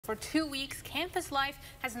For 2 weeks, campus life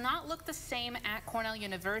has not looked the same at Cornell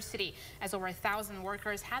University, as over 1,000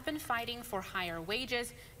 workers have been fighting for higher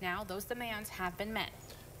wages. Now those demands have been met.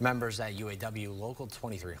 Members at UAW Local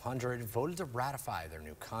 2300 voted to ratify their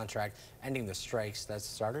new contract, ending the strikes that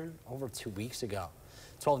started over 2 weeks ago.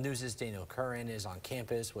 12 News' Daniel Curran is on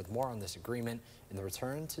campus with more on this agreement and the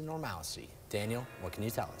return to normalcy. Daniel, what can you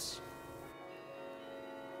tell us?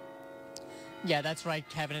 Yeah, that's right,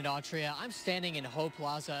 Kevin and Autria. I'm standing in Hope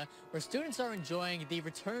Plaza, where students are enjoying the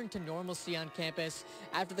return to normalcy on campus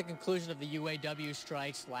after the conclusion of the UAW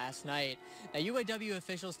strikes last night. Now, UAW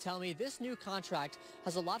officials tell me this new contract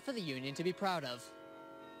has a lot for the union to be proud of.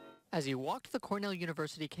 As you walked the Cornell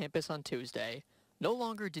University campus on Tuesday, no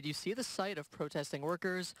longer did you see the sight of protesting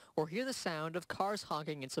workers or hear the sound of cars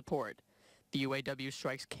honking in support. The UAW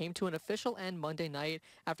strikes came to an official end Monday night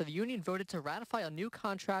after the union voted to ratify a new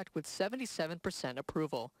contract with 77%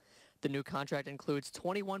 approval. The new contract includes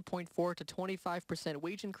 21.4 to 25%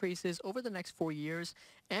 wage increases over the next 4 years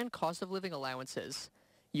and cost of living allowances.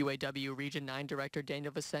 UAW Region 9 Director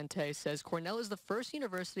Daniel Vicente says Cornell is the first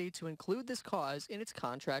university to include this cause in its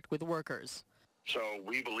contract with workers. So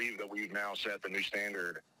we believe that we've now set the new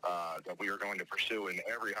standard that we are going to pursue in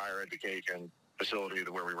every higher education facility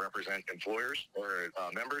where we represent employers or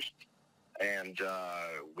members, and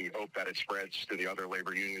we hope that it spreads to the other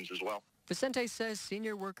labor unions as well. Vicente says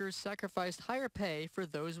senior workers sacrificed higher pay for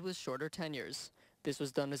those with shorter tenures. This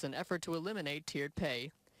was done as an effort to eliminate tiered pay.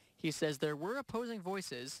 He says there were opposing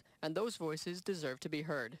voices, and those voices deserve to be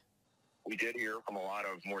heard. We did hear from a lot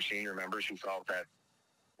of more senior members who felt that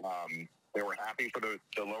they were happy for the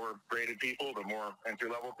lower graded people, the more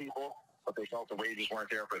entry-level people, but they felt the wages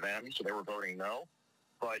weren't there for them, so they were voting no.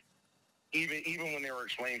 But even when they were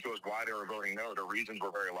explaining to us why they were voting no, the reasons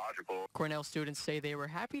were very logical. Cornell students say they were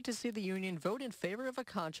happy to see the union vote in favor of a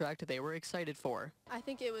contract they were excited for. I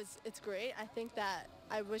think it's great.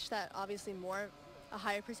 I wish that obviously a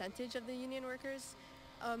higher percentage of the union workers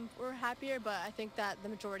were happier, but I think that the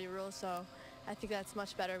majority rules, so I think that's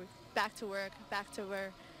much better. Back to work, back to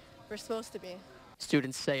where we're supposed to be.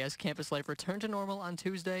 Students say as campus life returned to normal on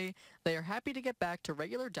Tuesday, they are happy to get back to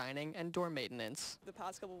regular dining and dorm maintenance. The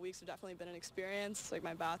past couple of weeks have definitely been an experience. Like,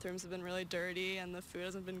 my bathrooms have been really dirty and the food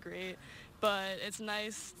hasn't been great, but it's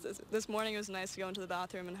nice. This morning it was nice to go into the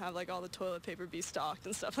bathroom and have like all the toilet paper be stocked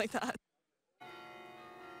and stuff like that.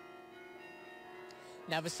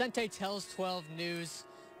 Now, Vicente tells 12 News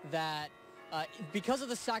that because of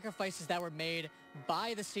the sacrifices that were made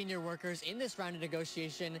by the senior workers in this round of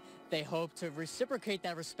negotiation, they hope to reciprocate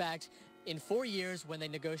that respect in 4 years when they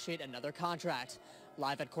negotiate another contract.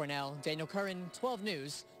 Live at Cornell, Daniel Curran, 12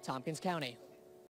 News, Tompkins County.